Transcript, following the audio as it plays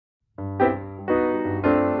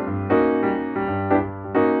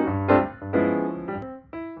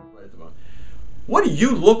What do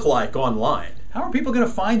you look like online? How are people going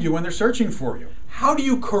to find you when they're searching for you? How do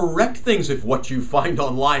you correct things if what you find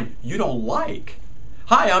online you don't like?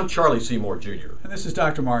 Hi, I'm Charlie Seymour Jr. And this is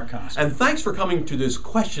Dr. Marc Kossmann. And thanks for coming to this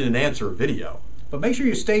question and answer video. But make sure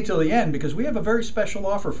you stay till the end because we have a very special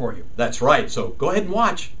offer for you. That's right, so go ahead and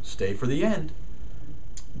watch. Stay for the end.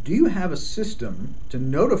 Do you have a system to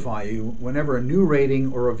notify you whenever a new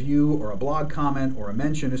rating or a view or a blog comment or a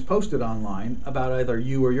mention is posted online about either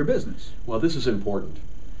you or your business? Well, this is important.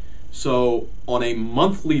 So on a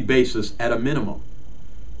monthly basis, at a minimum,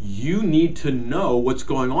 you need to know what's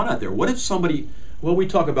going on out there. What if somebody, well, we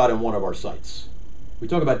talk about in one of our sites, we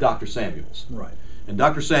talk about Dr. Samuels. Right. And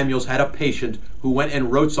Dr. Samuels had a patient who went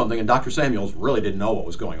and wrote something, and Dr. Samuels really didn't know what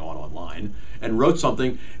was going on online, and wrote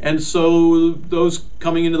something, and so those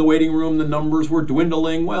coming into the waiting room, the numbers were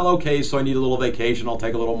dwindling. Well, okay, so I need a little vacation, I'll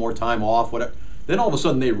take a little more time off, whatever. Then all of a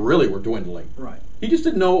sudden they really were dwindling. Right. He just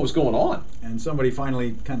didn't know what was going on. And somebody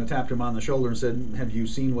finally kind of tapped him on the shoulder and said, have you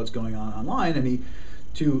seen what's going on online? And he,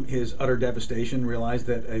 to his utter devastation, realized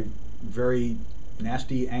that a very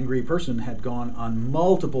nasty, angry person had gone on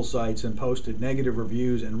multiple sites and posted negative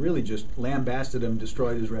reviews and really just lambasted him,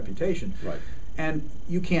 destroyed his reputation. Right. And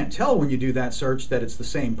you can't tell when you do that search that it's the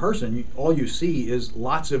same person. All you see is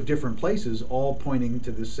lots of different places all pointing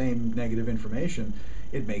to the same negative information.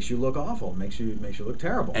 It makes you look awful. It makes you look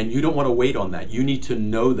terrible. And you don't want to wait on that. You need to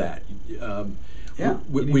know that. Yeah,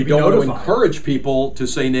 we don't want to encourage people to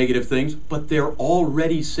say negative things, but they're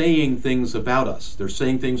already saying things about us. They're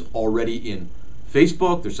saying things already in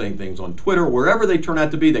Facebook, they're saying things on Twitter, wherever they turn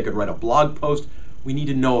out to be. They could write a blog post. We need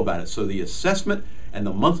to know about it. So the assessment and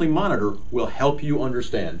the monthly monitor will help you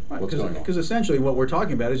understand what's going on. Because essentially what we're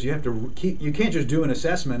talking about is you have to you can't just do an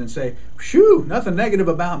assessment and say, shoo, nothing negative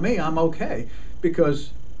about me, I'm okay,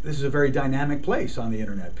 because this is a very dynamic place on the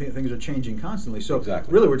internet. Things are changing constantly. So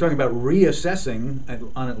exactly. Really we're talking about reassessing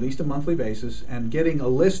on at least a monthly basis and getting a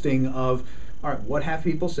listing of, all right, what have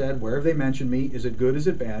people said, where have they mentioned me, is it good, is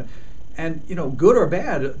it bad? And, you know, good or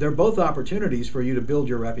bad, they're both opportunities for you to build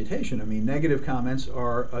your reputation. I mean, negative comments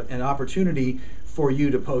are an opportunity for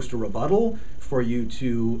you to post a rebuttal, for you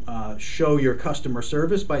to show your customer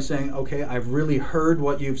service by saying, okay, I've really heard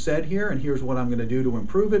what you've said here, and here's what I'm going to do to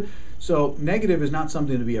improve it. So negative is not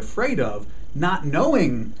something to be afraid of. Not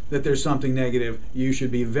knowing that there's something negative, you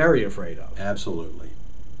should be very afraid of. Absolutely.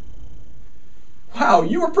 Wow,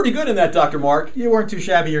 you were pretty good in that, Dr. Marc. You weren't too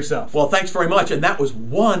shabby yourself. Well, thanks very much. And that was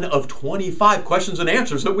one of 25 questions and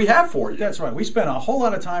answers that we have for you. That's right. We spent a whole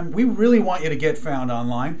lot of time. We really want you to get found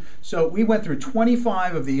online. So we went through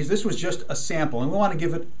 25 of these. This was just a sample, and we want to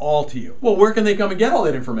give it all to you. Well, where can they come and get all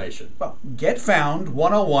that information? Well,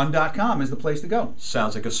 getfound101.com is the place to go.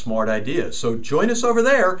 Sounds like a smart idea. So join us over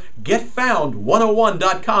there,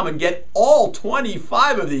 getfound101.com, and get all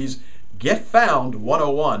 25 of these,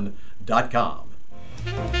 getfound101.com.